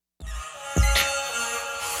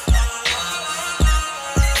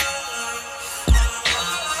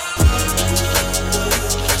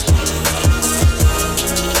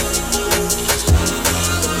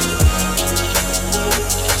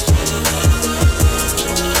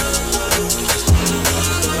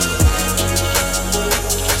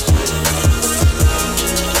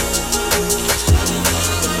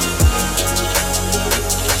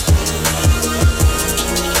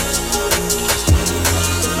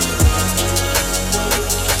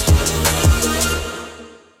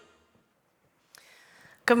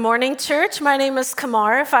Good morning, church. My name is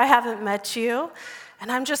Kamar, if I haven't met you. And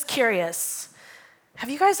I'm just curious, have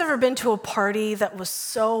you guys ever been to a party that was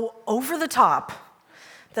so over the top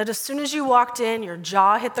that as soon as you walked in, your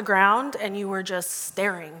jaw hit the ground and you were just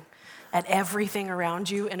staring at everything around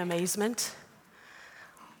you in amazement?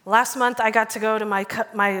 Last month, I got to go to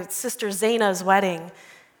my sister Zaina's wedding,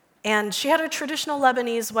 and she had a traditional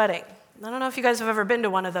Lebanese wedding. I don't know if you guys have ever been to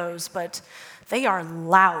one of those, but they are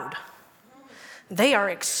loud. They are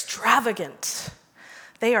extravagant.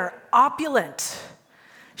 They are opulent.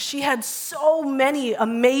 She had so many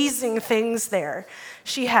amazing things there.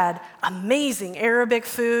 She had amazing Arabic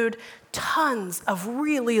food, tons of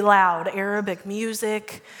really loud Arabic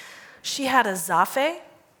music. She had a zafe.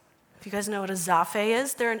 If you guys know what a zafe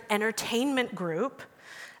is, they're an entertainment group,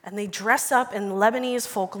 and they dress up in Lebanese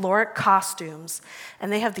folkloric costumes,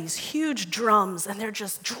 and they have these huge drums, and they're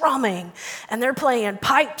just drumming, and they're playing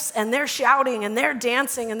pipes, and they're shouting, and they're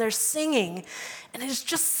dancing, and they're singing, and it's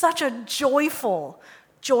just such a joyful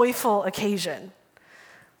occasion.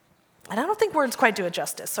 And I don't think words quite do it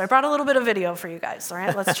justice, so I brought a little bit of video for you guys, all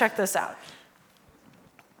right? Let's check this out.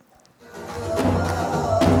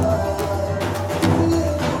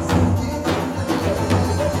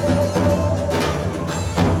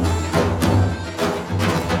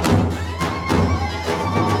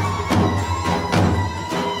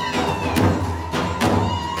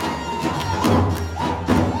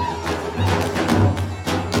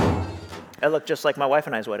 It looked just like my wife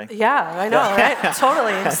and I's wedding. Yeah, I know, right?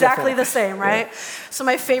 Totally, exactly the same, right? Yeah. So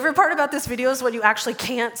my favorite part about this video is what you actually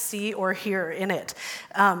can't see or hear in it.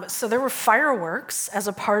 So there were fireworks as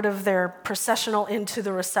a part of their processional into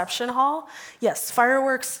the reception hall. Yes,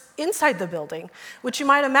 fireworks inside the building, which you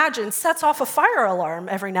might imagine sets off a fire alarm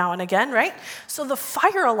every now and again, right? So the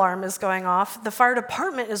fire alarm is going off, the fire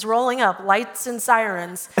department is rolling up, lights and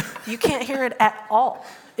sirens. You can't hear it at all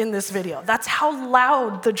in this video. That's how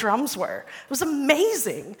loud the drums were. It was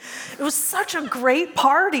amazing. It was such a great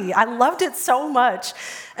party. I loved it so much.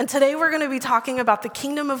 And today we're going to be talking about the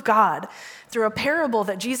kingdom of God through a parable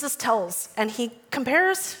that Jesus tells, and he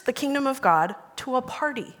compares the kingdom of God to a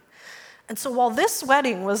party. And so while this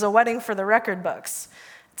wedding was a wedding for the record books,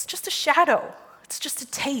 it's just a shadow. It's just a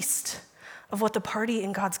taste of what the party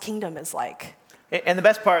in God's kingdom is like. And the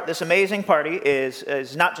best part, this amazing party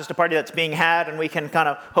is not just a party that's being had and we can kind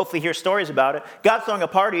of hopefully hear stories about it. God's throwing a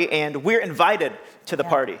party and we're invited to the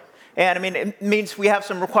party. And I mean, it means we have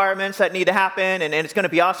some requirements that need to happen and it's going to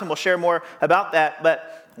be awesome. We'll share more about that.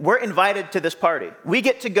 But we're invited to this party. We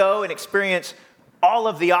get to go and experience all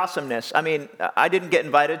of the awesomeness. I mean, I didn't get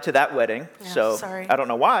invited to that wedding, so sorry. I don't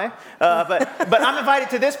know why. But I'm invited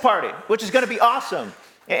to this party, which is going to be awesome.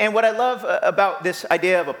 And what I love about this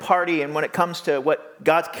idea of a party and when it comes to what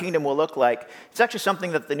God's kingdom will look like, it's actually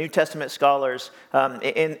something that the New Testament scholars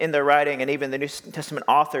in their writing and even the New Testament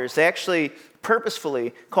authors, they actually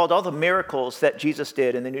purposefully called all the miracles that Jesus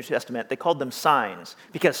did in the New Testament, they called them signs,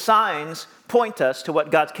 because signs point us to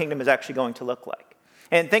what God's kingdom is actually going to look like.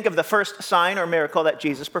 And think of the first sign or miracle that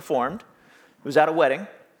Jesus performed. It was at a wedding,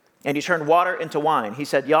 and he turned water into wine. He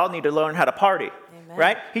said, y'all need to learn how to party. Amen.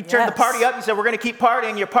 Right? He turned the party up. He said, we're going to keep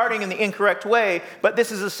partying. You're partying in the incorrect way, but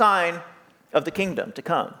this is a sign of the kingdom to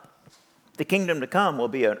come. The kingdom to come will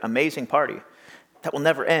be an amazing party that will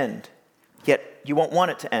never end, yet you won't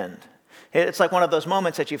want it to end. It's like one of those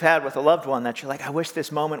moments that you've had with a loved one that you're like, I wish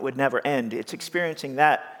this moment would never end. It's experiencing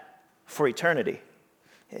that for eternity.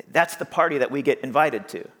 That's the party that we get invited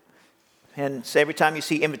to. And so every time you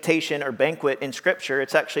see invitation or banquet in Scripture,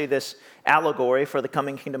 it's actually this allegory for the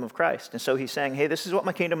coming kingdom of Christ. And so he's saying, hey, this is what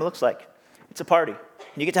my kingdom looks like. It's a party.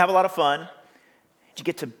 And you get to have a lot of fun. You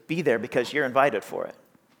get to be there because you're invited for it.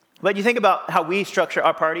 But you think about how we structure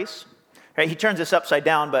our parties. Right? He turns this upside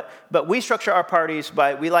down, but we structure our parties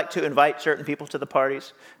by, we like to invite certain people to the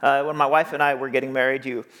parties. When my wife and I were getting married,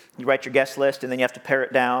 you write your guest list and then you have to pare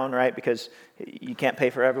it down, right? Because you can't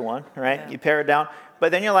pay for everyone, right? Yeah. You pare it down.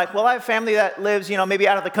 But then you're like, well, I have family that lives, maybe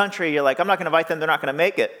out of the country. You're like, I'm not going to invite them. They're not going to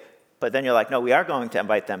make it. But then you're like, no, we are going to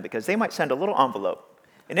invite them because they might send a little envelope.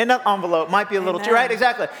 And in that envelope might be a little, right?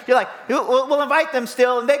 Exactly. You're like, we'll invite them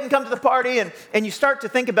still and they can come to the party. And you start to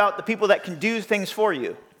think about the people that can do things for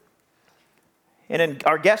you. And in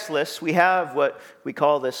our guest list, we have what we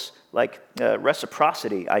call this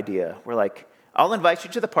reciprocity idea. We're like, I'll invite you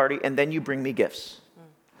to the party and then you bring me gifts.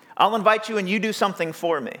 I'll invite you and you do something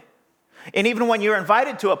for me. And even when you're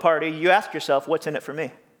invited to a party, you ask yourself, what's in it for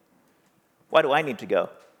me? Why do I need to go?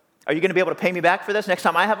 Are you going to be able to pay me back for this next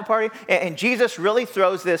time I have a party? And Jesus really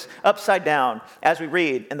throws this upside down as we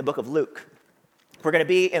read in the book of Luke. We're going to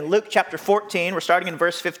be in Luke chapter 14. We're starting in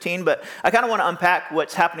verse 15, but I kind of want to unpack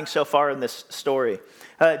what's happening so far in this story.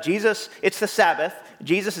 It's the Sabbath.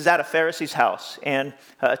 Jesus is at a Pharisee's house, and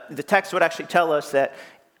the text would actually tell us that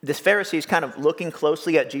this Pharisee is kind of looking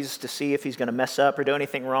closely at Jesus to see if he's going to mess up or do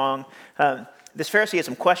anything wrong. This Pharisee has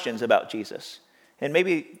some questions about Jesus, and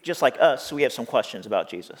maybe just like us, we have some questions about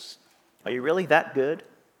Jesus. Are you really that good?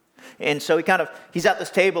 And so he's at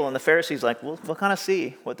this table, and the Pharisee's like, well, we'll kind of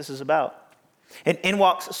see what this is about. And in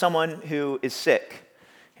walks someone who is sick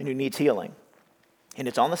and who needs healing. And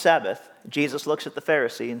it's on the Sabbath. Jesus looks at the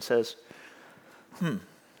Pharisee and says,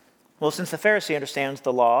 well, since the Pharisee understands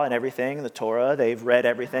the law and everything, the Torah, they've read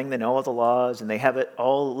everything, they know all the laws, and they have it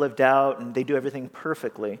all lived out, and they do everything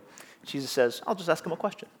perfectly. Jesus says, I'll just ask him a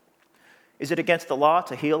question. Is it against the law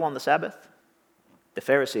to heal on the Sabbath? The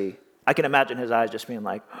Pharisee, I can imagine his eyes just being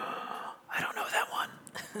like, I don't know that one.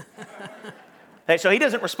 Hey, so he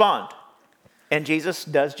doesn't respond. And Jesus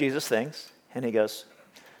does Jesus things, and he goes,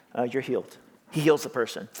 you're healed. He heals the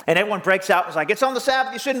person. And everyone breaks out and is like, it's on the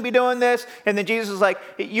Sabbath, you shouldn't be doing this. And then Jesus is like,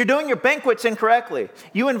 you're doing your banquets incorrectly.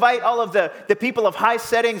 You invite all of the people of high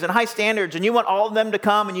settings and high standards, and you want all of them to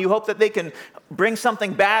come, and you hope that they can bring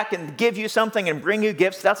something back and give you something and bring you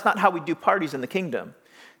gifts. That's not how we do parties in the kingdom.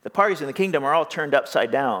 The parties in the kingdom are all turned upside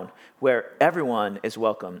down, where everyone is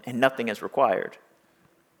welcome and nothing is required.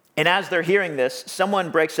 And as they're hearing this,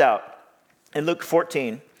 someone breaks out. In Luke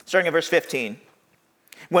 14, starting at verse 15,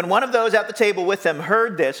 when one of those at the table with him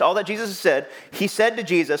heard this, all that Jesus said, he said to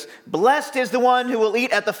Jesus, blessed is the one who will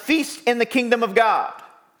eat at the feast in the kingdom of God.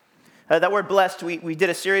 That word blessed, we did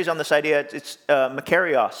a series on this idea. It's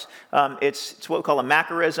makarios. It's what we call a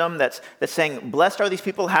macarism that's saying, blessed are these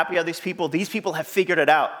people, happy are these people have figured it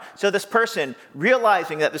out. So this person,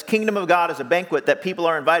 realizing that this kingdom of God is a banquet that people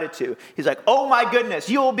are invited to, he's like, oh my goodness,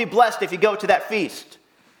 you will be blessed if you go to that feast.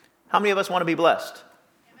 How many of us want to be blessed?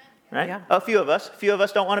 Right? Yeah. A few of us. A few of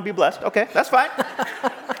us don't want to be blessed. Okay, that's fine.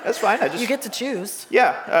 That's fine. You get to choose.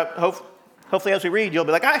 Yeah. Hopefully as we read, you'll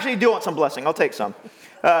be like, I actually do want some blessing. I'll take some.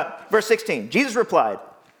 Verse 16, Jesus replied,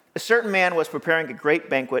 a certain man was preparing a great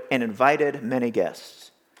banquet and invited many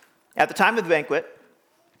guests. At the time of the banquet,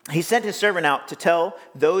 he sent his servant out to tell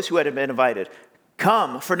those who had been invited,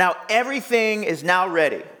 come, for now everything is now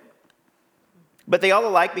ready. But they all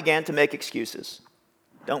alike began to make excuses.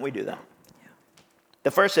 Don't we do that? Yeah.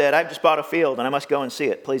 The first said, I've just bought a field and I must go and see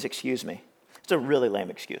it. Please excuse me. It's a really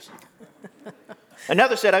lame excuse.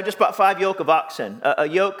 Another said, I've just bought 5 yoke of oxen. A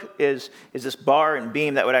yoke is this bar and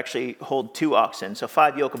beam that would actually hold 2 oxen. So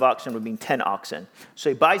 5 yoke of oxen would mean 10 oxen.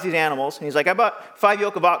 So he buys these animals and he's like, I bought 5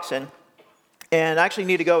 yoke of oxen and I actually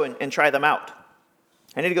need to go and try them out.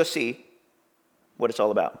 I need to go see what it's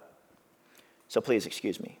all about. So please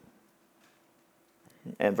excuse me.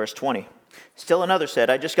 And verse 20. Still another said,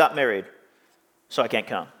 I just got married, so I can't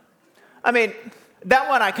come. I mean, that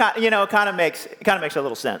one kind of makes a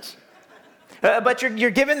little sense. But you're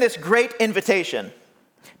given this great invitation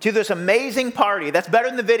to this amazing party that's better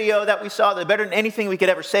than the video that we saw, that's better than anything we could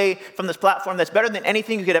ever say from this platform, that's better than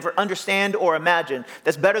anything you could ever understand or imagine,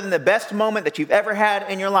 that's better than the best moment that you've ever had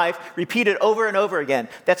in your life, repeated over and over again,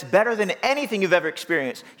 that's better than anything you've ever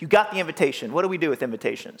experienced. You got the invitation. What do we do with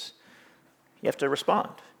invitations? You have to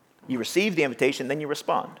respond. You receive the invitation, then you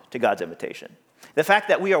respond to God's invitation. The fact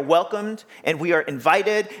that we are welcomed and we are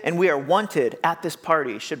invited and we are wanted at this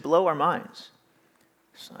party should blow our minds.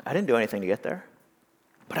 I didn't do anything to get there,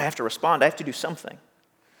 but I have to respond. I have to do something.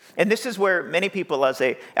 And this is where many people, as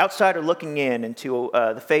an outsider looking into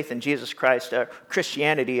the faith in Jesus Christ,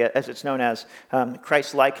 Christianity, as it's known as,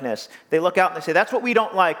 Christ-likeness, they look out and they say, that's what we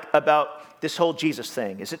don't like about this whole Jesus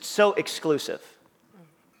thing, is it's so exclusive.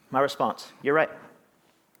 My response, you're right.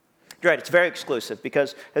 You're right, it's very exclusive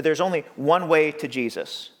because there's only one way to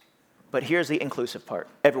Jesus. But here's the inclusive part.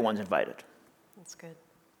 Everyone's invited. That's good.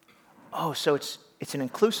 Oh, so it's an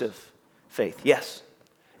inclusive faith. Yes.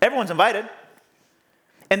 Everyone's invited.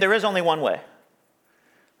 And there is only one way.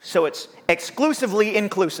 So it's exclusively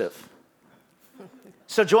inclusive.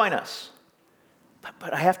 So join us.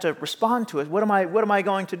 But I have to respond to it. What am I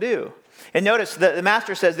going to do? And notice the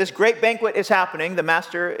master says this great banquet is happening. The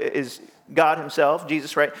master is God himself,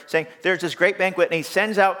 Jesus, right? Saying there's this great banquet, and he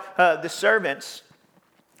sends out the servants.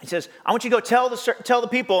 He says, I want you to go tell the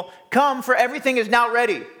people, come, for everything is now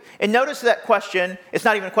ready. And notice that question, it's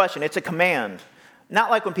not even a question, it's a command. Not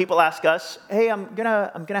like when people ask us, hey, I'm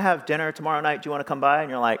gonna have dinner tomorrow night, do you want to come by?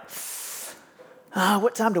 And you're like,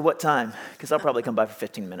 what time to what time? Because I'll probably come by for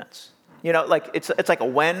 15 minutes. You know, like it's like a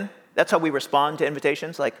when. That's how we respond to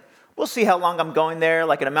invitations. Like, we'll see how long I'm going there,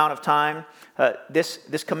 like an amount of time.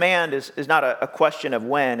 This command is not a question of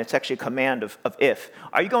when, it's actually a command of if.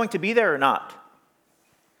 Are you going to be there or not?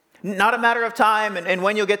 Not a matter of time and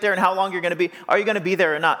when you'll get there and how long you're going to be. Are you going to be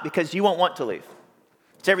there or not? Because you won't want to leave.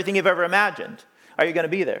 It's everything you've ever imagined. Are you going to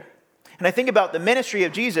be there? And I think about the ministry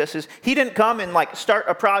of Jesus is he didn't come and like start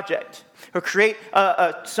a project or create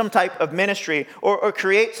some type of ministry or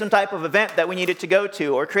create some type of event that we needed to go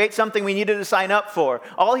to or create something we needed to sign up for.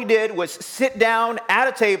 All he did was sit down at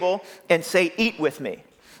a table and say, eat with me.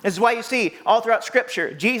 This is why you see all throughout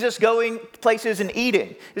Scripture, Jesus going places and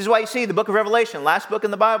eating. This is why you see the book of Revelation, last book in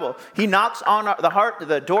the Bible. He knocks on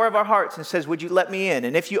the door of our hearts and says, would you let me in?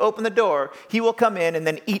 And if you open the door, he will come in and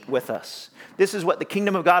then eat with us. This is what the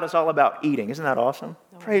kingdom of God is all about, eating. Isn't that awesome?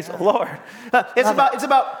 Oh, praise the Lord. It's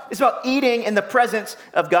about eating in the presence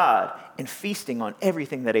of God and feasting on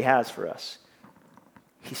everything that he has for us.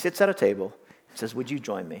 He sits at a table and says, would you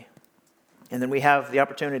join me? And then we have the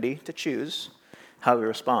opportunity to choose how we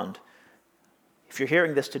respond. If you're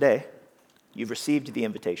hearing this today, you've received the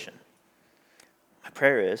invitation. My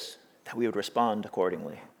prayer is that we would respond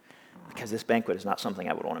accordingly, because this banquet is not something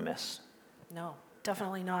I would want to miss. No,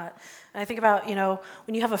 definitely not. And I think about,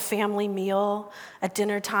 when you have a family meal at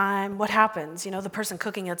dinner time, what happens? The person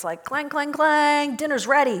cooking it's like, clang, clang, clang, dinner's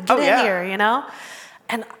ready, get in here,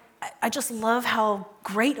 And I just love how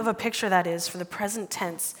great of a picture that is for the present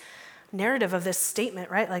tense narrative of this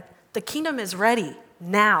statement, right? Like, the kingdom is ready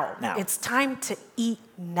now. It's time to eat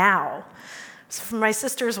now. So for my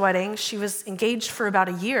sister's wedding, she was engaged for about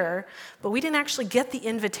a year, but we didn't actually get the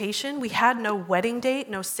invitation. We had no wedding date,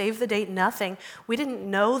 no save the date, nothing. We didn't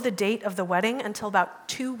know the date of the wedding until about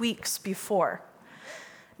 2 weeks before.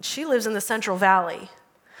 She lives in the Central Valley.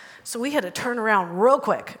 So we had to turn around real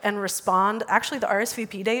quick and respond. Actually, the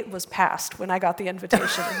RSVP date was passed when I got the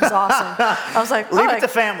invitation. It was awesome. I was like, leave it to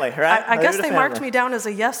family, right? I guess they marked me down as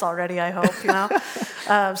a yes already, I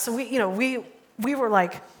hope, So we were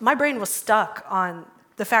like, my brain was stuck on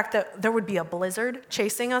the fact that there would be a blizzard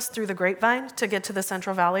chasing us through the grapevine to get to the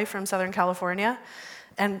Central Valley from Southern California.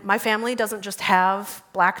 And my family doesn't just have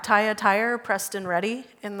black tie attire pressed and ready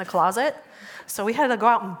in the closet. So we had to go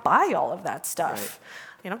out and buy all of that stuff.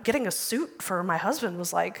 Right. Getting a suit for my husband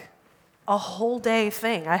was like a whole day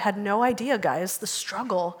thing. I had no idea, guys, the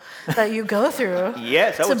struggle that you go through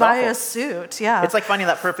to buy a suit. Yeah, it's like finding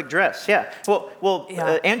that perfect dress. Yeah. Well,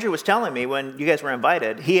 Andrew was telling me when you guys were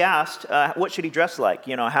invited, he asked, what should he dress like?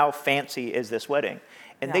 How fancy is this wedding?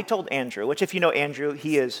 And they told Andrew, which if you know Andrew,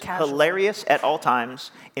 he is hilarious at all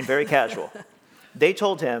times and very casual. They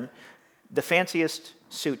told him the fanciest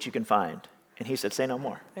suit you can find. And he said, say no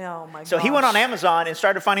more. Oh, my gosh. So he went on Amazon and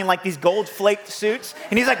started finding like these gold flaked suits.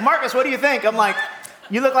 And he's like, Markus, what do you think? I'm like,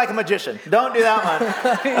 you look like a magician. Don't do that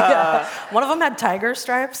one. One of them had tiger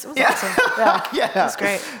stripes. It was awesome. It was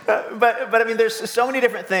great. But I mean, there's so many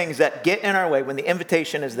different things that get in our way when the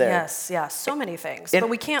invitation is there. Yes, so many things. But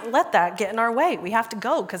we can't let that get in our way. We have to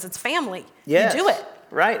go because it's family. Yes, you do it.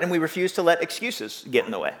 Right, and we refuse to let excuses get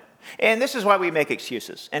in the way. And this is why we make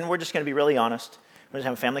excuses. And we're just going to be really honest. We're just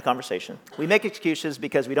having a family conversation. We make excuses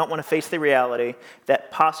because we don't want to face the reality that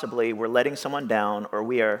possibly we're letting someone down or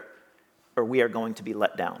we are going to be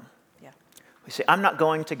let down. Yeah. We say, I'm not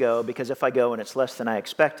going to go because if I go and it's less than I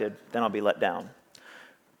expected, then I'll be let down.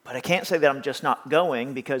 But I can't say that I'm just not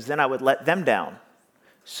going because then I would let them down.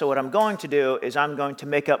 So what I'm going to do is I'm going to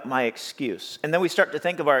make up my excuse. And then we start to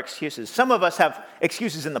think of our excuses. Some of us have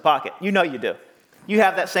excuses in the pocket. You know you do. You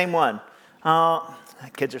have that same one. Oh,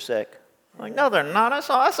 kids are sick. I'm like, no, they're not. I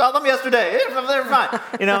saw them yesterday. They're fine.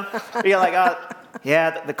 You're like,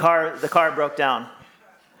 the car broke down.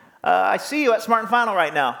 I see you at Smart and Final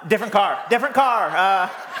right now. Different car.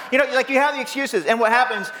 You have the excuses. And what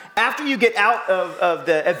happens after you get out of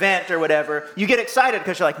the event or whatever, you get excited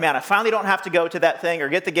because you're like, man, I finally don't have to go to that thing or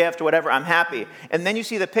get the gift or whatever. I'm happy. And then you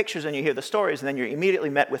see the pictures and you hear the stories and then you're immediately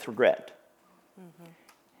met with regret. Mm-hmm.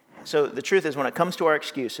 So the truth is when it comes to our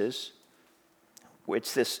excuses,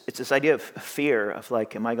 it's this idea of fear of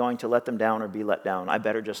like, am I going to let them down or be let down? I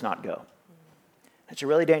better just not go. Mm-hmm. It's a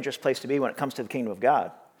really dangerous place to be when it comes to the kingdom of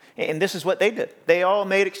God. And this is what they did. They all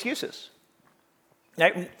made excuses.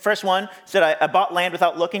 Right? First one said, I bought land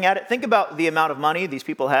without looking at it. Think about the amount of money these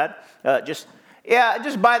people had. Just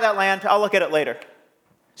buy that land. I'll look at it later.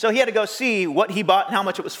 So he had to go see what he bought and how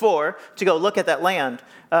much it was for to go look at that land.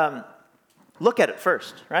 Look at it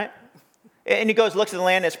first, right? And he goes, looks at the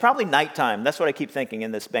land. It's probably nighttime. That's what I keep thinking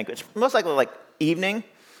in this banquet. It's most likely like evening.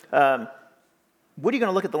 What are you going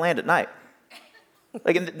to look at the land at night?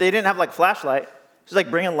 Like they didn't have like flashlight. It's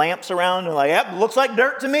like bringing lamps around and like, yep, looks like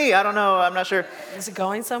dirt to me. I don't know. I'm not sure. Is it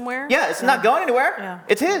going somewhere? Yeah, it's not going anywhere. Yeah.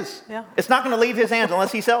 It's his. Yeah. It's not going to leave his hands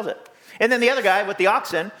unless he sells it. And then the other guy with the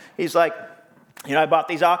oxen, he's like, I bought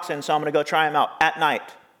these oxen, so I'm going to go try them out at night.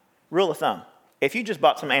 Rule of thumb. if you just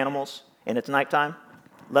bought some animals and it's nighttime,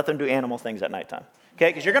 let them do animal things at nighttime. Okay,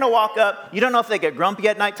 because you're going to walk up. You don't know if they get grumpy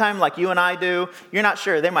at nighttime like you and I do. You're not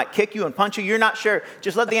sure. They might kick you and punch you. You're not sure.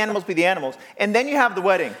 Just let the animals be the animals. And then you have the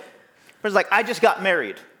wedding. It's like, I just got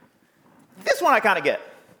married. This one I kind of get.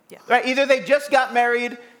 Yeah. Right? Either they just got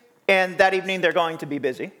married and that evening they're going to be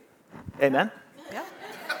busy. Amen? Yeah.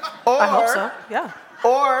 Or, I hope so. Yeah.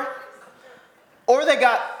 Or they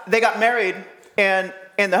got married and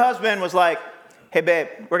the husband was like, hey, babe,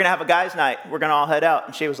 we're going to have a guys' night. We're going to all head out.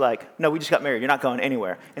 And she was like, no, we just got married. You're not going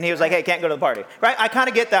anywhere. And he was like, hey, can't go to the party. Right? I kind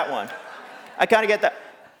of get that one. I kind of get that.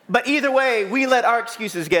 But either way, we let our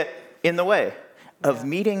excuses get in the way of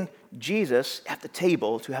meeting Jesus at the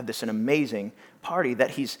table to have an amazing party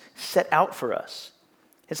that he's set out for us.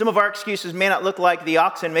 And some of our excuses may not look like the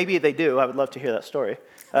oxen. Maybe they do. I would love to hear that story.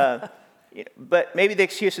 But maybe the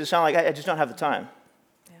excuses sound like, I just don't have the time.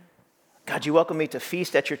 Yeah. God, you welcome me to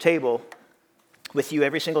feast at your table with you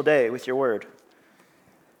every single day with your word.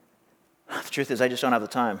 The truth is, I just don't have the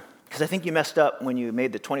time. Because I think you messed up when you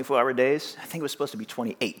made the 24-hour days. I think it was supposed to be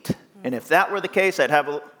 28. Mm-hmm. And if that were the case,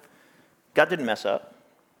 God didn't mess up.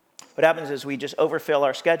 What happens is we just overfill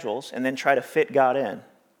our schedules and then try to fit God in. And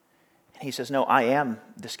he says, no, I am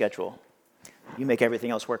the schedule. You make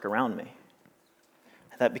everything else work around me.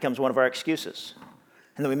 That becomes one of our excuses.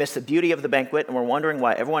 And then we miss the beauty of the banquet, and we're wondering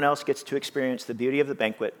why everyone else gets to experience the beauty of the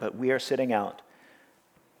banquet, but we are sitting out.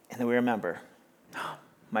 And then we remember, oh,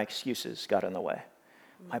 my excuses got in the way.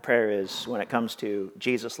 My prayer is, when it comes to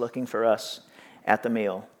Jesus looking for us at the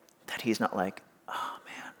meal, that he's not like, oh,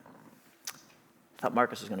 man, I thought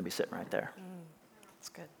Markus was going to be sitting right there. That's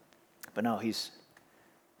good. But no, he's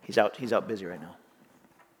out busy right now.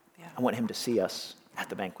 Yeah. I want him to see us at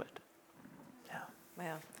the banquet.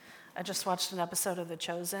 Yeah. I just watched an episode of The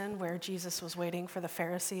Chosen where Jesus was waiting for the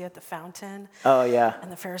Pharisee at the fountain. Oh, yeah.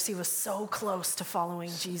 And the Pharisee was so close to following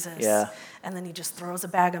Jesus. Yeah. And then he just throws a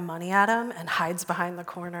bag of money at him and hides behind the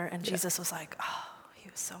corner. And Jesus was like, oh, he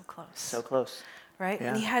was so close. So close. Right? Yeah.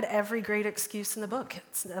 And he had every great excuse in the book.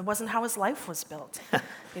 It wasn't how his life was built.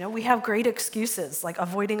 We have great excuses, like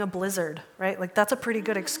avoiding a blizzard, right? Like that's a pretty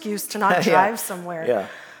good excuse to not drive somewhere. Yeah.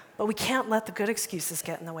 But we can't let the good excuses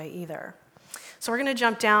get in the way either. So we're going to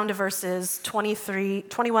jump down to verses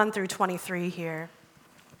 21 through 23 here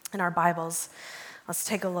in our Bibles. Let's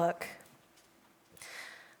take a look.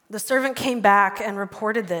 The servant came back and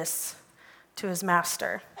reported this to his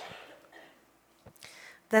master.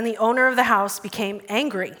 Then the owner of the house became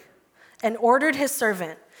angry and ordered his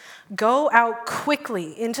servant, go out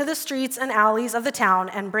quickly into the streets and alleys of the town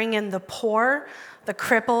and bring in the poor, the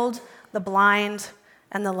crippled, the blind,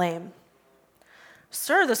 and the lame.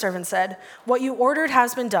 Sir, the servant said, what you ordered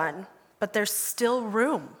has been done, but there's still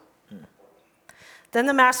room. Then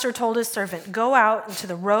the master told his servant, go out into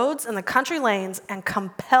the roads and the country lanes and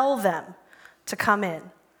compel them to come in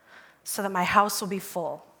so that my house will be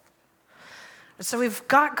full. So we've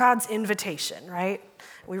got God's invitation, right?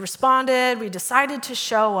 We responded, we decided to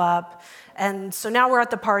show up, and so now we're at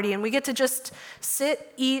the party and we get to just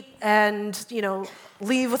sit, eat, and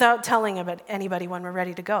leave without telling anybody when we're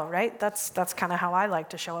ready to go, right? That's kind of how I like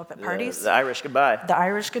to show up at parties. The Irish goodbye. The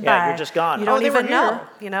Irish goodbye. Yeah, you're just gone. You don't even they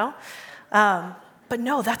were know, But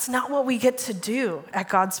no, that's not what we get to do at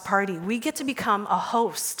God's party. We get to become a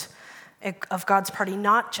host of God's party,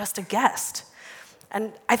 not just a guest.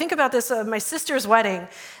 And I think about this, my sister's wedding,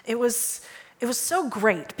 it was so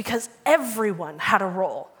great because everyone had a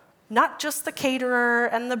role. Not just the caterer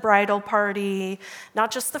and the bridal party, not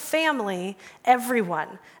just the family,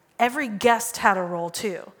 everyone. Every guest had a role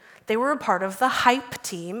too. They were a part of the hype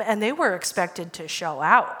team and they were expected to show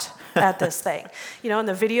out at this thing. In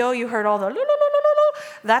the video you heard all the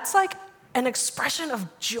that's like an expression of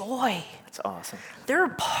joy. That's awesome. They're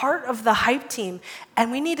a part of the hype team,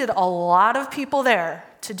 and we needed a lot of people there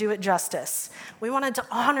to do it justice. We wanted to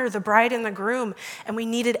honor the bride and the groom, and we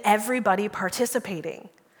needed everybody participating.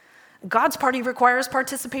 God's party requires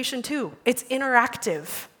participation too. It's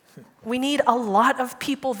interactive. We need a lot of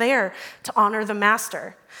people there to honor the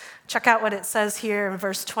master. Check out what it says here in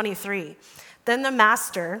verse 23. Then the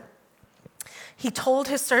master, he told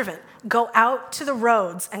his servant, go out to the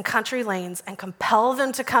roads and country lanes and compel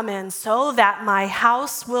them to come in so that my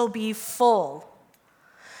house will be full.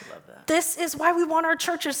 I love that. This is why we want our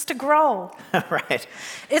churches to grow. Right.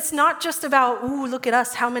 It's not just about, ooh, look at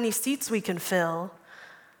us, how many seats we can fill.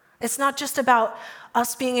 It's not just about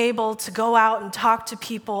us being able to go out and talk to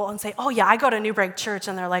people and say, oh yeah, I go to New Break Church,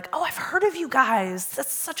 and they're like, oh, I've heard of you guys.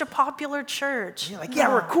 That's such a popular church. You're like, yeah,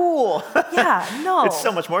 we're cool. Yeah, no. It's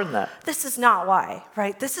so much more than that. This is not why,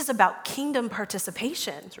 right? This is about kingdom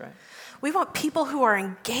participation. That's right. We want people who are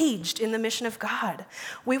engaged in the mission of God.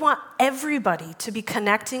 We want everybody to be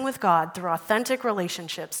connecting with God through authentic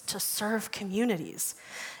relationships to serve communities.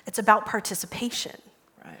 It's about participation.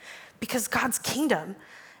 Right. Because God's kingdom,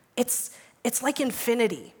 it's like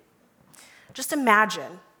infinity. Just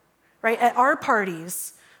imagine, right? At our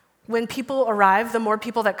parties, when people arrive, the more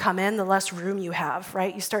people that come in, the less room you have,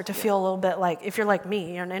 right? You start to feel a little bit like, if you're like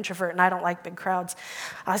me, you're an introvert and I don't like big crowds,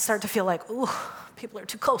 I start to feel like, ooh, people are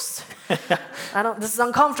too close. This is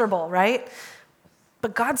uncomfortable, right?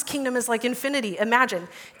 But God's kingdom is like infinity. Imagine,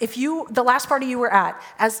 the last party you were at,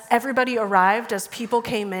 as everybody arrived, as people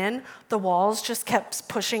came in, the walls just kept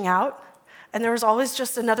pushing out, and there was always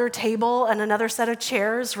just another table and another set of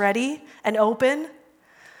chairs ready and open.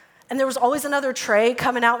 And there was always another tray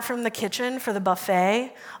coming out from the kitchen for the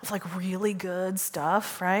buffet of like really good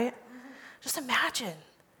stuff, right? Just imagine.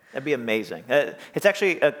 That'd be amazing. It's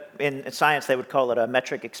actually, in science, they would call it a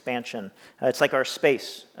metric expansion. It's like our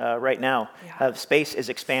space right now. Yeah. Space is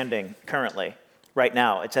expanding currently, right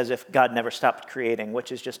now. It's as if God never stopped creating,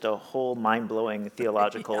 which is just a whole mind-blowing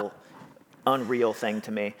theological, unreal thing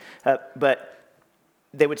to me. But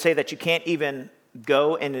they would say that you can't even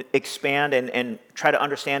go and expand and try to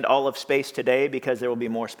understand all of space today because there will be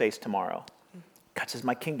more space tomorrow. God says,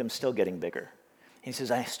 my kingdom's still getting bigger. He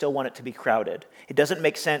says, I still want it to be crowded. It doesn't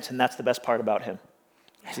make sense, and that's the best part about him.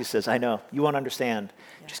 He says, I know, you won't understand.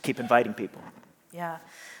 Just keep inviting people. Yeah.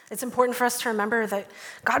 It's important for us to remember that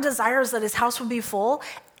God desires that his house would be full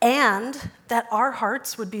and that our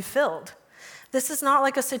hearts would be filled. This is not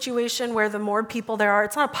like a situation where the more people there are,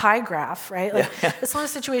 it's not a pie graph, right? It's not a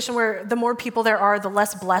situation where the more people there are, the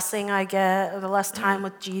less blessing I get, or the less time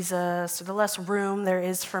with Jesus, or the less room there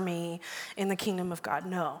is for me in the kingdom of God.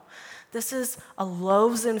 No. This is a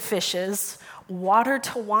loaves and fishes, water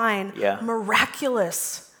to wine,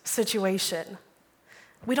 miraculous situation.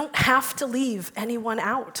 We don't have to leave anyone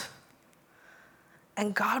out.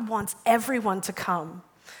 And God wants everyone to come.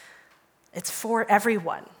 It's for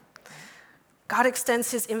everyone. God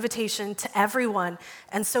extends his invitation to everyone,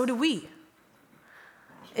 and so do we.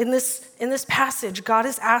 In this passage, God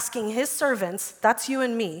is asking his servants, that's you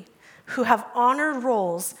and me, who have honored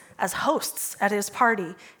roles as hosts at his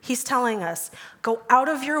party, he's telling us, go out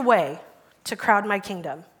of your way to crowd my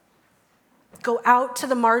kingdom. Go out to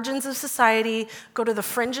the margins of society, go to the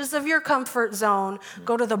fringes of your comfort zone,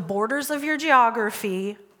 go to the borders of your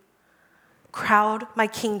geography, crowd my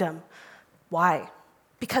kingdom. Why?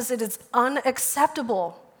 Because it is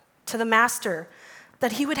unacceptable to the master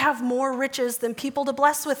that he would have more riches than people to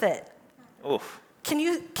bless with it. Oof. Can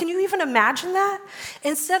you even imagine that?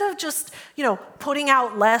 Instead of just, putting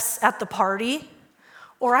out less at the party,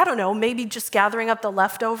 or I don't know, maybe just gathering up the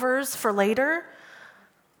leftovers for later,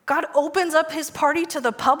 God opens up his party to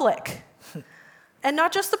the public. And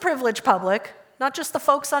not just the privileged public, not just the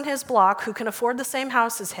folks on his block who can afford the same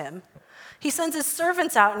house as him. He sends his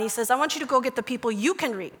servants out and he says, I want you to go get the people you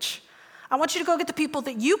can reach. I want you to go get the people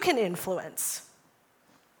that you can influence.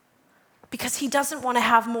 Because he doesn't want to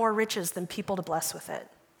have more riches than people to bless with it.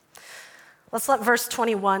 Let's let verse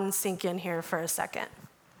 21 sink in here for a second.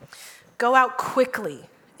 Go out quickly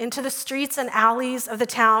into the streets and alleys of the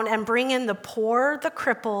town and bring in the poor, the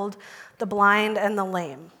crippled, the blind, and the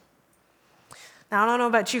lame. Now, I don't know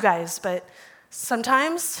about you guys, but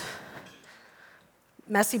sometimes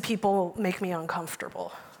messy people make me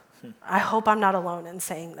uncomfortable. I hope I'm not alone in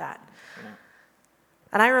saying that.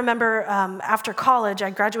 And I remember after college, I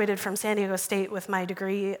graduated from San Diego State with my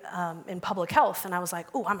degree in public health, and I was like,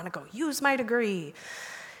 oh, I'm going to go use my degree.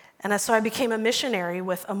 And so I became a missionary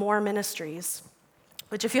with Amor Ministries,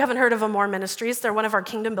 which if you haven't heard of Amor Ministries, they're one of our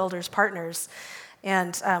Kingdom Builders partners.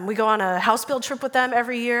 And we go on a house build trip with them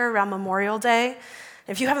every year around Memorial Day.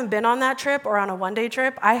 If you haven't been on that trip or on a one-day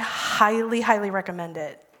trip, I highly, highly recommend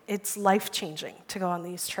it. It's life-changing to go on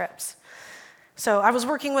these trips. So I was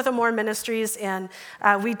working with Amor Ministries, and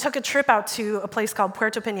we took a trip out to a place called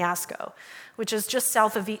Puerto Peñasco, which is just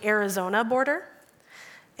south of the Arizona border.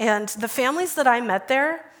 And the families that I met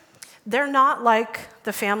there, they're not like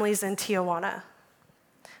the families in Tijuana.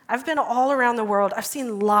 I've been all around the world. I've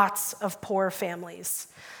seen lots of poor families.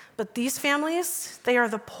 But these families, they are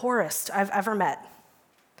the poorest I've ever met.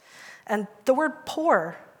 And the word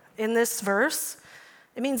poor in this verse,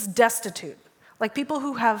 it means destitute, like people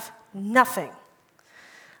who have nothing.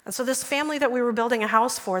 And so this family that we were building a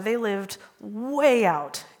house for, they lived way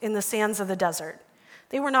out in the sands of the desert.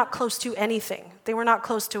 They were not close to anything. They were not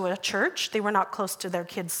close to a church. They were not close to their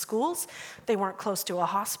kids' schools. They weren't close to a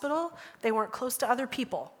hospital. They weren't close to other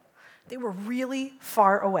people. They were really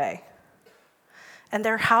far away. And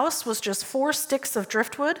their house was just 4 sticks of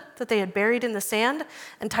driftwood that they had buried in the sand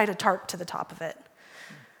and tied a tarp to the top of it.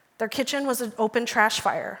 Their kitchen was an open trash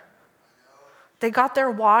fire. They got their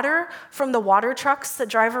water from the water trucks that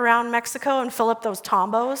drive around Mexico and fill up those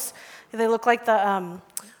tombos. They look like the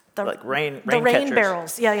rain rain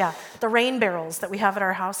barrels. Yeah, the rain barrels that we have at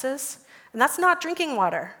our houses. And that's not drinking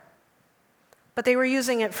water. But they were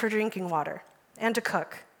using it for drinking water and to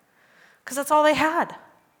cook. Because that's all they had.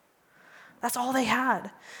 That's all they had.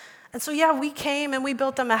 And so, we came and we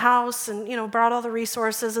built them a house and, brought all the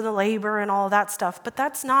resources and the labor and all of that stuff. But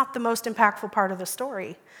that's not the most impactful part of the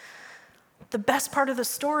story. The best part of the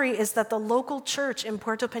story is that the local church in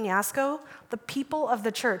Puerto Peñasco, the people of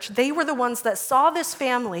the church, they were the ones that saw this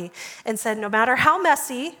family and said, no matter how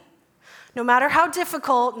messy, no matter how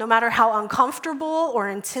difficult, no matter how uncomfortable or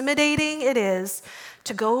intimidating it is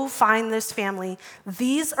to go find this family,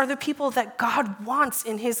 these are the people that God wants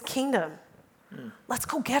in his kingdom. Let's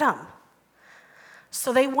go get them.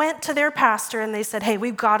 So they went to their pastor and they said, hey,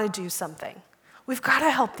 we've got to do something. We've got to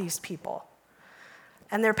help these people.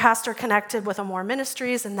 And their pastor connected with Amor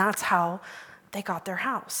Ministries, and that's how they got their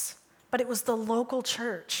house. But it was the local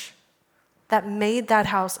church that made that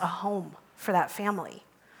house a home for that family.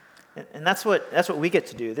 And that's what we get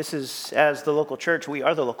to do. This is, as the local church, we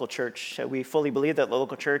are the local church. We fully believe that the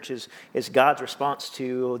local church is God's response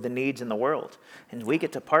to the needs in the world. And we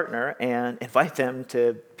get to partner and invite them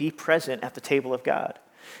to be present at the table of God.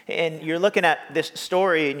 And you're looking at this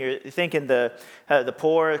story and you're thinking the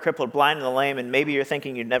poor, the crippled, blind, and the lame, and maybe you're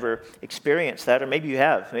thinking you've never experienced that, or maybe you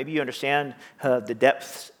have. Maybe you understand the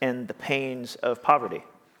depths and the pains of poverty.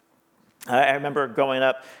 I remember growing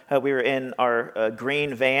up, we were in our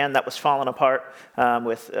green van that was falling apart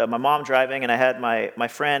with my mom driving, and I had my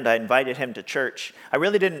friend, I invited him to church. I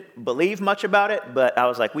really didn't believe much about it, but I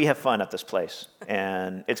was like, we have fun at this place,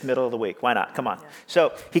 and it's middle of the week. Why not? Come on. Yeah.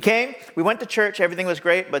 So he came, we went to church, everything was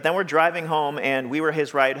great, but then we're driving home, and we were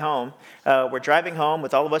his ride home. We're driving home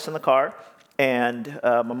with all of us in the car, and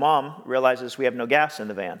my mom realizes we have no gas in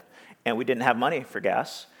the van, and we didn't have money for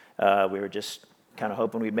gas. We were just kind of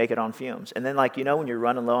hoping we'd make it on fumes. And then, when you're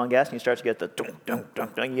running low on gas and you start to get the dunk, dunk,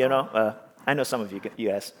 dunk, dunk, I know some of you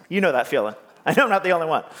guys, you know that feeling. I know I'm not the only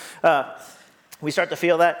one. We start to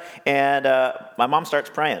feel that, and my mom starts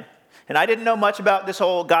praying. And I didn't know much about this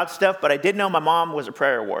whole God stuff, but I did know my mom was a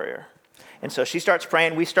prayer warrior. And so she starts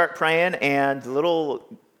praying, we start praying, and the little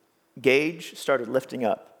gauge started lifting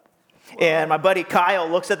up. And my buddy Kyle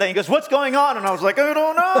looks at that and he goes, what's going on? And I was like, I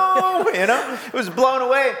don't know. It was blown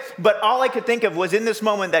away. But all I could think of was in this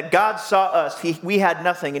moment that God saw us. We had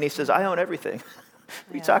nothing. And he says, I own everything.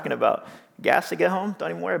 What are you talking about? Gas to get home? Don't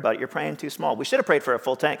even worry about it. You're praying too small. We should have prayed for a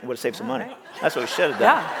full tank. It would have saved some money. Right. That's what we should have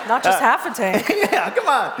done. Yeah, not just half a tank. Yeah, come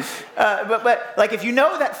on. But if you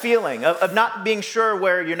know that feeling of not being sure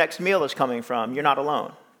where your next meal is coming from, you're not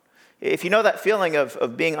alone. If you know that feeling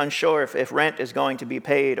of being unsure if rent is going to be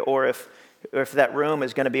paid, or if that room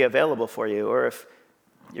is going to be available for you, or if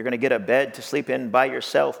you're going to get a bed to sleep in by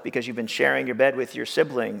yourself because you've been sharing your bed with your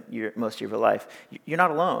sibling most of your life, you're not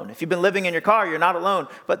alone. If you've been living in your car, you're not alone.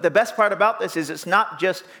 But the best part about this is it's not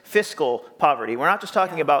just fiscal poverty. We're not just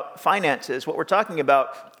talking about finances. What we're talking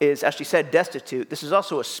about is, as she said, destitute. This is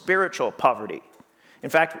also a spiritual poverty. In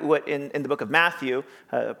fact, in the book of Matthew,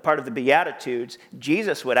 part of the Beatitudes,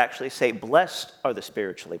 Jesus would actually say, blessed are the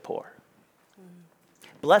spiritually poor.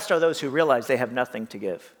 Blessed are those who realize they have nothing to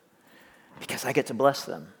give, because I get to bless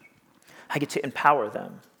them. I get to empower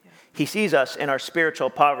them. He sees us in our spiritual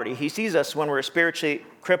poverty. He sees us when we're spiritually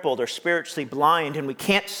crippled or spiritually blind and we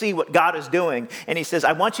can't see what God is doing. And he says,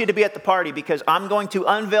 I want you to be at the party because I'm going to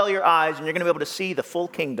unveil your eyes and you're going to be able to see the full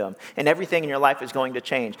kingdom and everything in your life is going to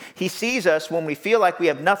change. He sees us when we feel like we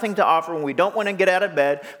have nothing to offer, when we don't want to get out of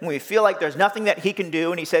bed, when we feel like there's nothing that he can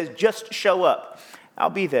do. And he says, just show up. I'll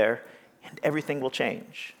be there and everything will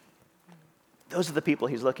change. Those are the people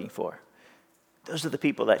he's looking for. Those are the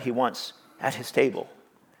people that he wants at his table.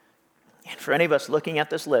 And for any of us looking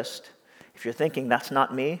at this list, if you're thinking, that's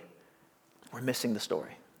not me, we're missing the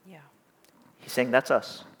story. Yeah. He's saying, that's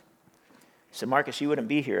us. He said, Markus, you wouldn't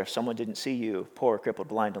be here if someone didn't see you, poor, crippled,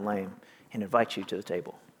 blind, and lame, and invite you to the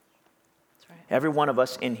table. That's right. Every one of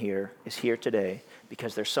us in here is here today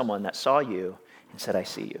because there's someone that saw you and said, I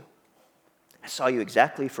see you. I saw you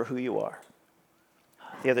exactly for who you are.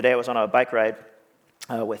 The other day I was on a bike ride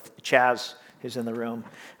with Chaz, who's in the room.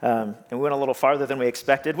 And we went a little farther than we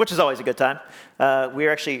expected, which is always a good time. We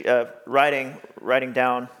were actually riding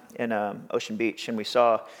down in Ocean Beach, and we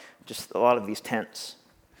saw just a lot of these tents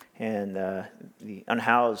and the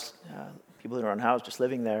unhoused, people that are unhoused just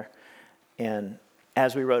living there. And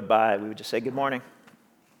as we rode by, we would just say, good morning.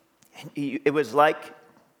 And it was like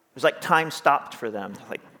time stopped for them. They're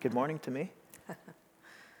like, good morning to me?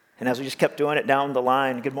 And as we just kept doing it down the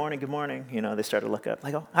line, good morning, they started to look up.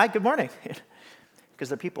 Like, oh, hi, good morning. Because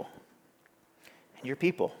they're people. And you're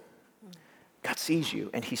people. God sees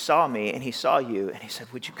you, and he saw me, and he saw you, and he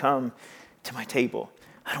said, would you come to my table?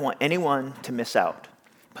 I don't want anyone to miss out.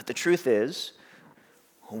 But the truth is,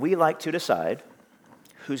 we like to decide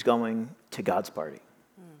who's going to God's party.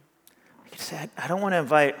 You can say, I don't want to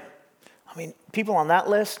invite, people on that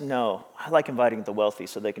list? No. I like inviting the wealthy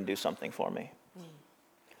so they can do something for me.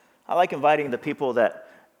 I like inviting the people that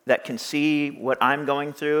can see what I'm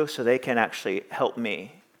going through so they can actually help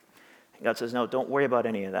me. And God says, no, don't worry about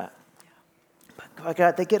any of that. But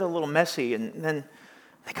God, they get a little messy, and then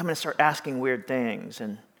they come in and start asking weird things,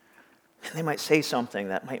 and they might say something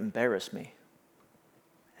that might embarrass me.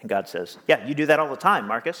 And God says, yeah, you do that all the time,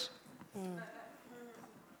 Markus.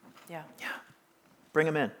 Yeah. Bring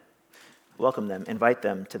them in. Welcome them. Invite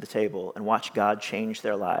them to the table and watch God change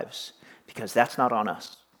their lives, because that's not on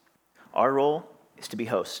us. Our role is to be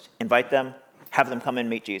host. Invite them, have them come and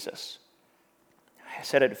meet Jesus. I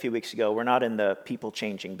said it a few weeks ago, we're not in the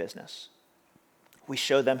people-changing business. We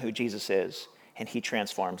show them who Jesus is, and he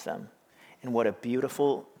transforms them. And what a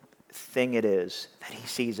beautiful thing it is that he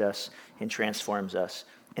sees us and transforms us,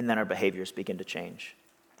 and then our behaviors begin to change.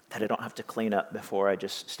 That I don't have to clean up before I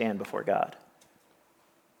just stand before God.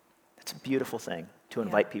 It's a beautiful thing to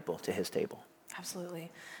invite people to his table. Absolutely.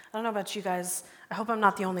 I don't know about you guys. I hope I'm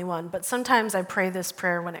not the only one, but sometimes I pray this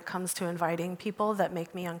prayer when it comes to inviting people that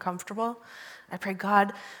make me uncomfortable. I pray,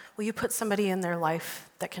 God, will you put somebody in their life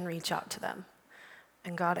that can reach out to them?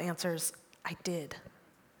 And God answers, I did.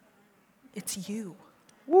 It's you.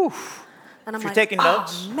 Woo. And I'm if you're like, taking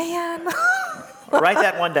notes, man. write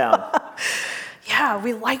that one down. Yeah,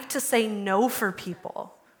 we like to say no for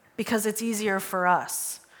people because it's easier for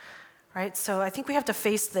us, right? So I think we have to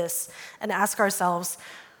face this and ask ourselves,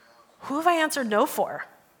 who have I answered no for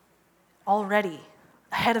already,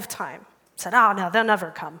 ahead of time? Said, oh, no, they'll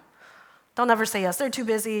never come. They'll never say yes. They're too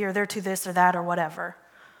busy, or they're too this or that or whatever.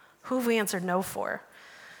 Who have we answered no for?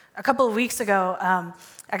 A couple of weeks ago,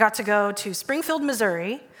 I got to go to Springfield,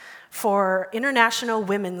 Missouri for International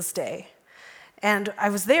Women's Day. And I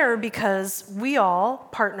was there because we all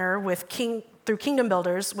partner with through Kingdom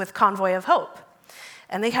Builders with Convoy of Hope.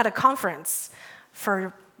 And they had a conference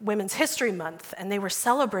for Women's History Month, and they were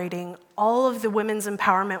celebrating all of the women's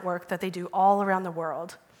empowerment work that they do all around the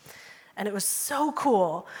world. And it was so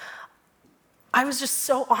cool. I was just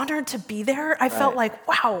so honored to be there. I felt like,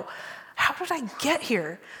 wow, how did I get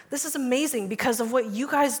here? This is amazing. Because of what you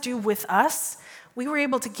guys do with us, we were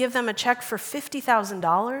able to give them a check for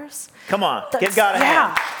 $50,000. Come on, give God a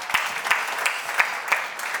hand.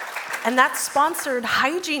 And that sponsored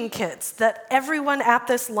hygiene kits that everyone at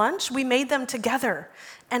this lunch, we made them together.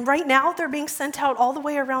 And right now, they're being sent out all the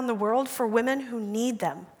way around the world for women who need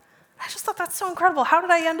them. I just thought that's so incredible. How did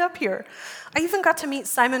I end up here? I even got to meet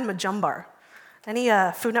Simon Majumbar. Any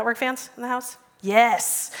Food Network fans in the house?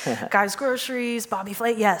 Yes. Guy's Groceries, Bobby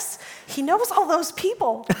Flay, yes. He knows all those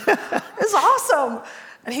people. It's awesome.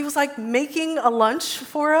 And he was like making a lunch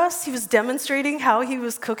for us. He was demonstrating how he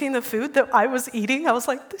was cooking the food that I was eating. I was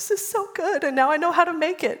like, this is so good, and now I know how to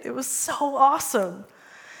make it. It was so awesome.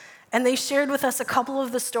 And they shared with us a couple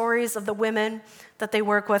of the stories of the women that they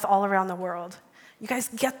work with all around the world. You guys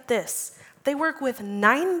get this. They work with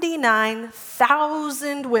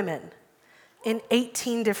 99,000 women in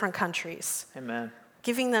 18 different countries. Amen.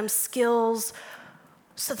 Giving them skills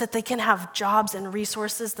so that they can have jobs and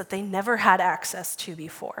resources that they never had access to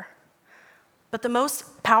before. But the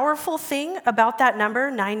most powerful thing about that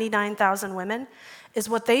number, 99,000 women, is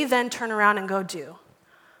what they then turn around and go do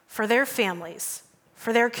for their families,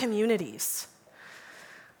 for their communities.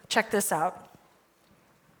 Check this out.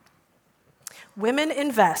 Women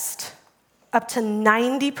invest up to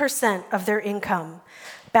 90% of their income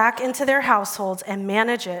back into their households and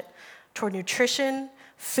manage it toward nutrition,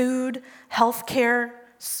 food, healthcare,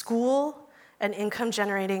 school, and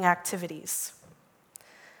income-generating activities.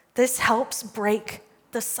 This helps break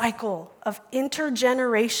the cycle of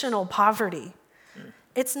intergenerational poverty.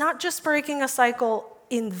 It's not just breaking a cycle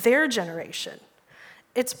in their generation.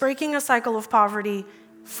 It's breaking a cycle of poverty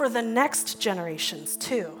for the next generations,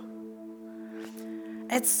 too.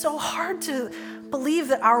 It's so hard to believe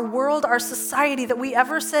that our world, our society, that we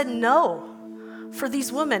ever said no for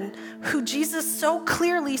these women who Jesus so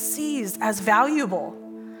clearly sees as valuable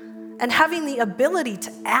and having the ability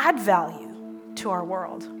to add value to our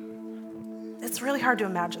world. It's really hard to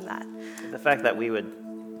imagine that. The fact that we would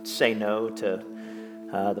say no to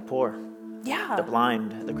the poor, the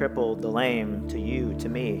blind, the crippled, the lame, to you, to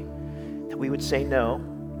me. that we would say no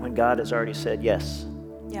when God has already said yes,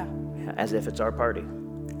 Yeah. as if it's our party.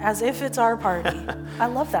 As if it's our party. I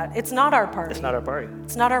love that. It's not our party. It's not our party.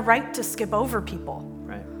 It's not our right to skip over people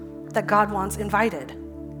Right. that God wants invited.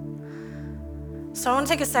 So I want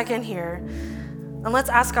to take a second here and let's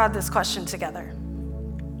ask God this question together.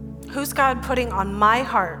 Who's God putting on my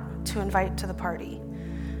heart to invite to the party?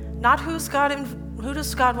 Not who does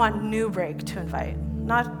God want New Break to invite?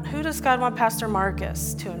 Not who does God want Pastor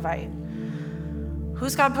Markus to invite?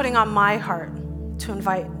 Who's God putting on my heart to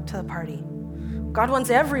invite to the party? God wants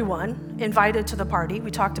everyone invited to the party. We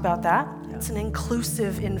talked about that. Yeah. It's an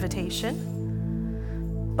inclusive invitation.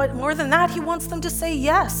 But more than that, he wants them to say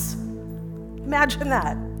yes. Imagine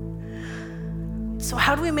that. So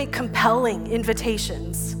how do we make compelling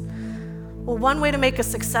invitations? Well, one way to make a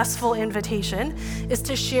successful invitation is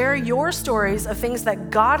to share your stories of things that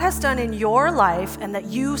God has done in your life and that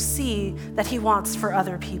you see that he wants for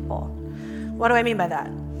other people. What do I mean by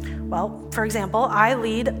that? Well, for example, I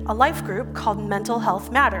lead a life group called Mental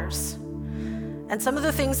Health Matters. And some of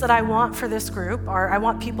the things that I want for this group are I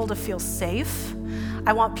want people to feel safe.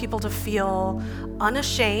 I want people to feel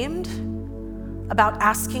unashamed about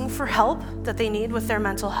asking for help that they need with their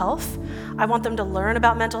mental health. I want them to learn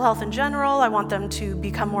about mental health in general. I want them to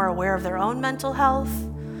become more aware of their own mental health.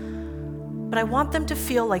 But I want them to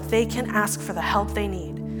feel like they can ask for the help they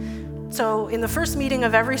need. So in the first meeting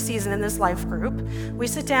of every season in this life group, we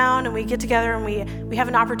sit down and we get together and we have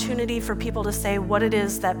an opportunity for people to say what it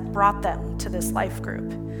is that brought them to this life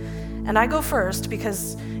group. And I go first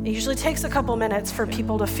because it usually takes a couple minutes for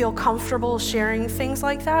people to feel comfortable sharing things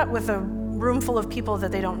like that with a room full of people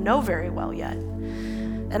that they don't know very well yet.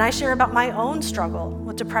 And I share about my own struggle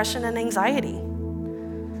with depression and anxiety.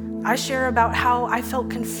 I share about how I felt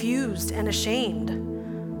confused and ashamed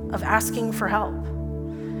of asking for help.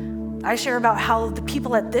 I share about how the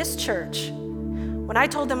people at this church, when I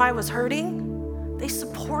told them I was hurting, they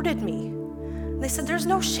supported me. And they said, there's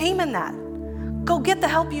no shame in that. Go get the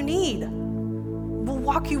help you need. We'll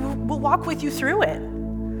walk with you through it.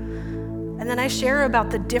 And then I share about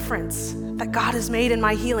the difference that God has made in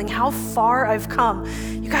my healing, how far I've come.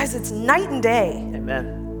 You guys, it's night and day.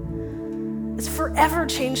 Amen. It's forever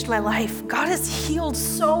changed my life. God has healed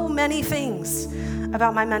so many things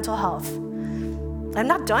about my mental health. I'm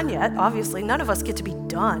not done yet, obviously. None of us get to be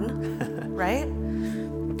done, right?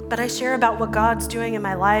 But I share about what God's doing in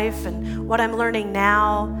my life and what I'm learning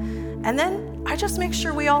now. And then I just make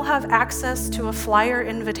sure we all have access to a flyer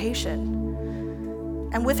invitation.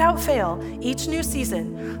 And without fail, each new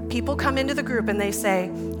season, people come into the group and they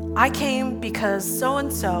say, I came because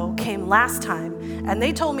so-and-so came last time, and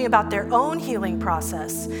they told me about their own healing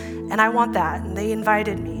process, and I want that, and they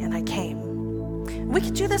invited me, and I came. We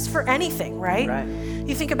could do this for anything, right? Right.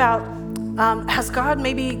 You think about, has God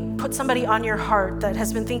maybe put somebody on your heart that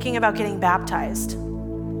has been thinking about getting baptized?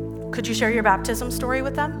 Could you share your baptism story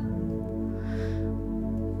with them?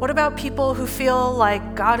 What about people who feel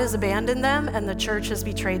like God has abandoned them and the church has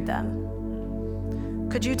betrayed them?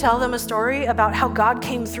 Could you tell them a story about how God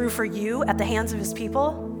came through for you at the hands of his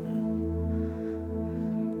people?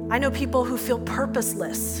 I know people who feel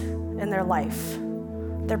purposeless in their life.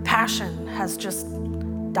 Their passion has just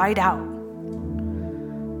died out.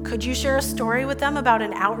 Could you share a story with them about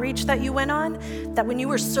an outreach that you went on, that when you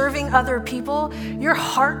were serving other people, your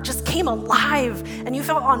heart just came alive and you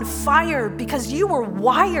felt on fire because you were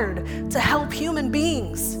wired to help human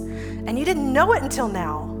beings and you didn't know it until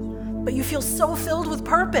now, but you feel so filled with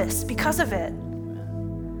purpose because of it?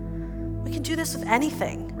 We can do this with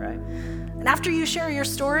anything. Right. And after you share your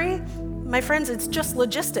story, my friends, it's just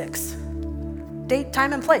logistics. Date,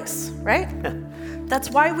 time, and place, right? That's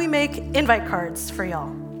why we make invite cards for y'all.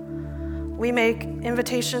 We make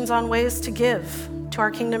invitations on ways to give to our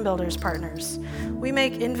Kingdom Builders partners. We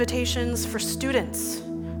make invitations for students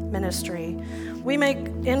ministry. We make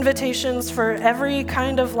invitations for every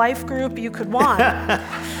kind of life group you could want.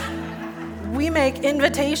 We make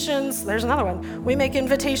invitations, there's another one. We make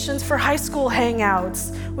invitations for high school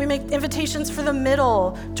hangouts. We make invitations for the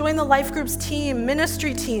middle, join the life groups team,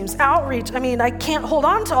 ministry teams, outreach. I mean, I can't hold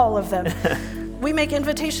on to all of them. We make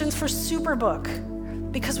invitations for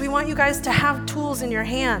Superbook because we want you guys to have tools in your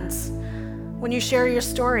hands when you share your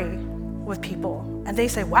story with people. And they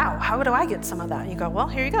say, wow, how do I get some of that? And you go, well,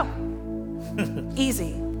 here you go. Easy.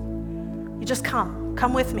 You just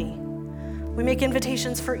come with me. We make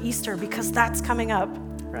invitations for Easter because that's coming up.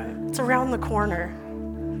 Right. It's around the corner.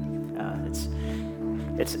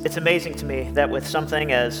 It's amazing to me that with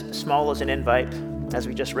something as small as an invite, as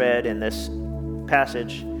we just read in this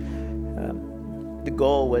passage, the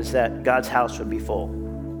goal was that God's house would be full.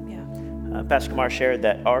 Yeah. Pastor Kamar shared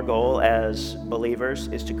that our goal as believers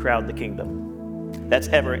is to crowd the kingdom. That's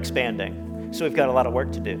ever expanding. So we've got a lot of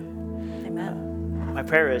work to do. Amen. My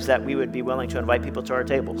prayer is that we would be willing to invite people to our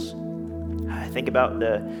tables. I think about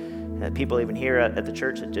the people even here at the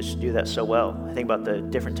church that just do that so well. I think about the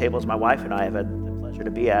different tables my wife and I have had the pleasure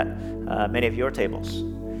to be at, many of your tables.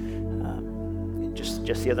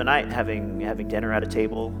 Just the other night, having dinner at a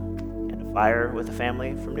table and a fire with a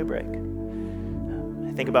family from New Break.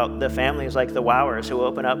 I think about the families like the Wowers who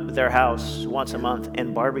open up their house once a month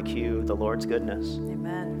and barbecue the Lord's goodness.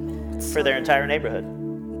 Amen. For their entire neighborhood.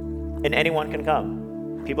 And anyone can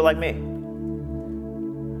come. People like me.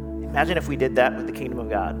 Imagine if we did that with the kingdom of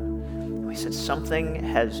God. We said, something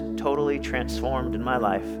has totally transformed in my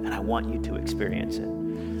life, and I want you to experience it.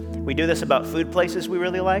 We do this about food places we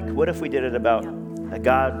really like. What if we did it about a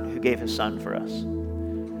God who gave his son for us?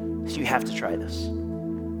 So you have to try this.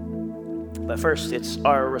 But first, it's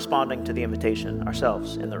our responding to the invitation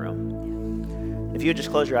ourselves in the room. If you would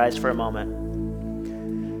just close your eyes for a moment,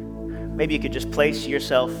 maybe you could just place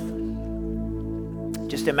yourself,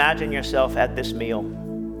 just imagine yourself at this meal,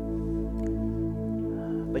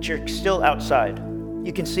 but you're still outside.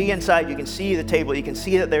 You can see inside, you can see the table, you can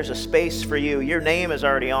see that there's a space for you. Your name is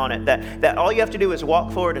already on it. That all you have to do is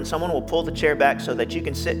walk forward and someone will pull the chair back so that you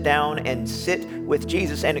can sit down and sit with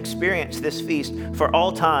Jesus and experience this feast for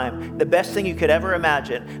all time. The best thing you could ever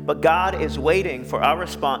imagine. But God is waiting for our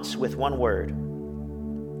response with one word.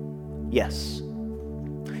 Yes.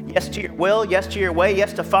 Yes to your will, yes to your way,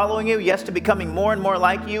 yes to following you, yes to becoming more and more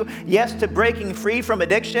like you, yes to breaking free from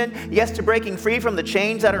addiction, yes to breaking free from the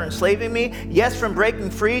chains that are enslaving me, yes from breaking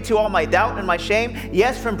free to all my doubt and my shame,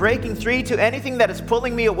 yes from breaking free to anything that is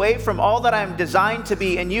pulling me away from all that I am designed to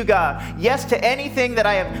be in you, God. Yes to anything that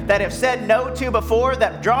I have said no to before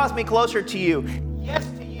that draws me closer to you. Yes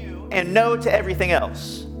to you and no to everything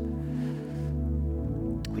else.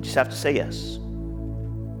 We just have to say yes.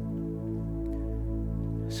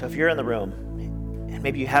 So if you're in the room, and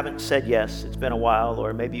maybe you haven't said yes, it's been a while,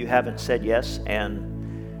 or maybe you haven't said yes, and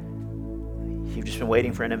you've just been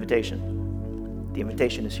waiting for an invitation. The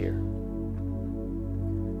invitation is here.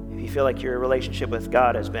 If you feel like your relationship with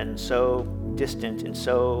God has been so distant and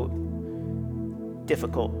so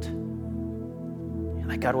difficult, you're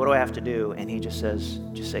like, God, what do I have to do? And he just says,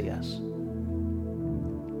 just say yes.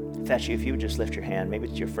 If that's you, if you would just lift your hand, maybe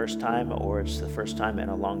it's your first time or it's the first time in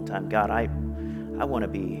a long time. God, I want to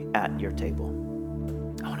be at your table.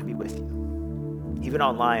 I want to be with you. Even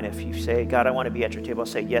online, if you say, God, I want to be at your table, I'll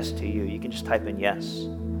say yes to you. You can just type in yes.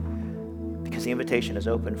 Because the invitation is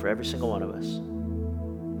open for every single one of us.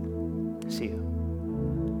 I see you.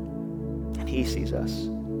 And he sees us.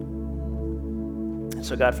 And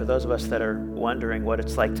so God, for those of us that are wondering what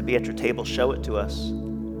it's like to be at your table, show it to us.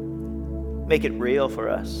 Make it real for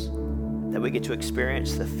us that we get to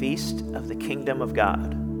experience the feast of the kingdom of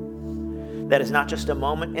God. That is not just a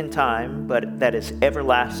moment in time, but that is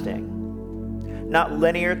everlasting. Not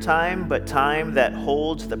linear time, but time that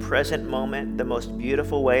holds the present moment the most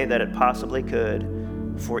beautiful way that it possibly could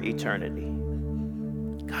for eternity.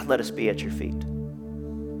 God, let us be at your feet.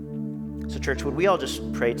 So church, would we all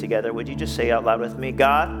just pray together? Would you just say out loud with me,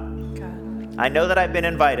 God, I know that I've been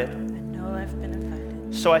invited.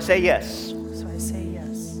 So I say yes.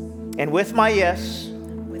 And with my yes,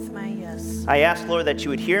 I ask, Lord, that you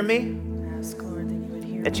would hear me.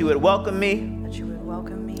 That you would welcome me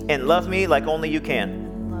and love me like only you can.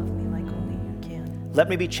 Let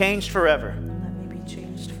me be changed forever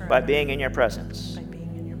by being in your presence.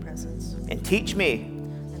 And teach me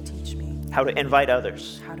how to invite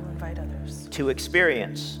others to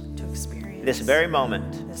experience this very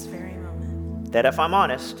moment that, if I'm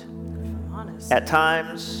honest, at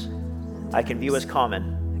times I can view as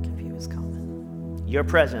common. Your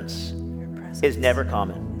presence is never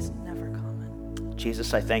common.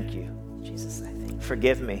 Jesus, I thank you.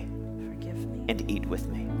 Forgive me and eat with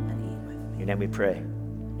me. In your name we pray.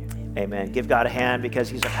 Amen. Give God a hand because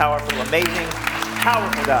he's a powerful, amazing,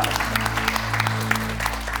 powerful God.